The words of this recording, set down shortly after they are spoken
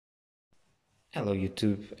Hello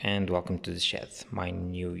YouTube and welcome to The Shed, my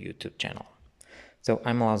new YouTube channel. So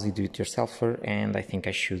I'm a lousy do-it-yourselfer and I think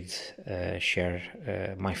I should share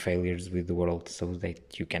my failures with the world so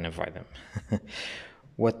that you can avoid them.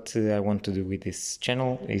 What I want to do with this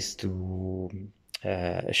channel is to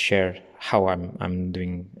share how I'm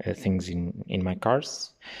doing things in my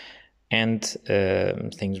cars and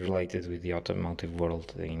things related with the automotive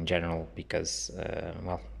world in general because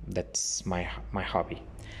well, that's my hobby.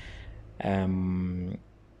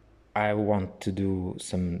 I want to do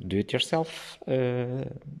some do-it-yourself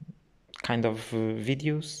kind of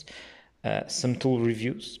videos, some tool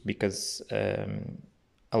reviews, because a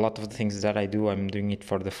lot of the things that I do, I'm doing it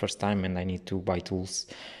for the first time and I need to buy tools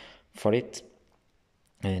for it.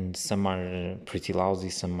 And some are pretty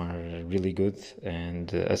lousy, some are really good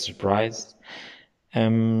and a surprise.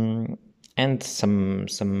 And some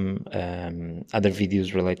other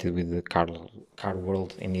videos related with the car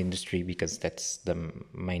world in the industry, because that's the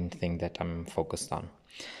main thing that I'm focused on.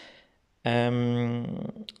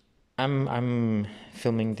 I'm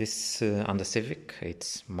filming this on the Civic.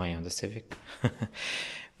 It's my Honda Civic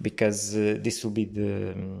because this will be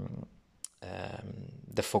the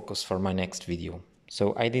focus for my next video.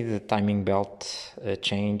 So I did a timing belt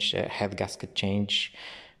change, a head gasket change,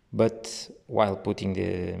 but while putting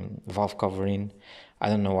the valve cover in, I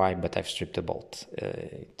don't know why, but I've stripped the bolt.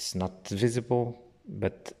 It's not visible,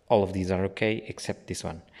 but all of these are okay except this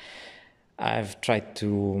one. I've tried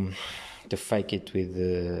to fake it with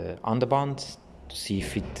on the bond to see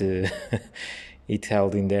if it it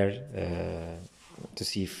held in there, to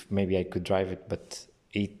see if maybe I could drive it, but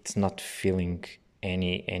it's not feeling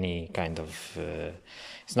any kind of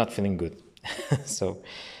it's not feeling good. So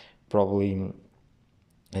probably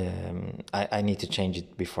I need to change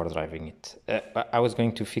it before driving it. I was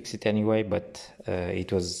going to fix it anyway, but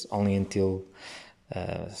it was only until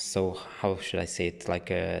so how should I say it, like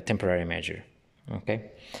a temporary measure.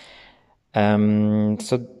 Okay.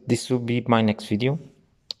 So this will be my next video.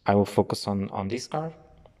 I will focus on this car.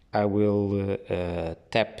 I will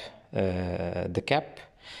tap the cap,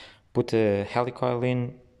 put a helicoil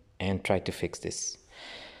in and try to fix this.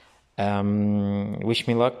 Wish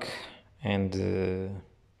me luck and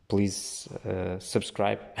please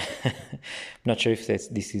subscribe. I'm not sure if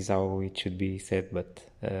this is how it should be said, but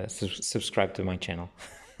subscribe to my channel.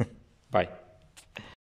 Bye.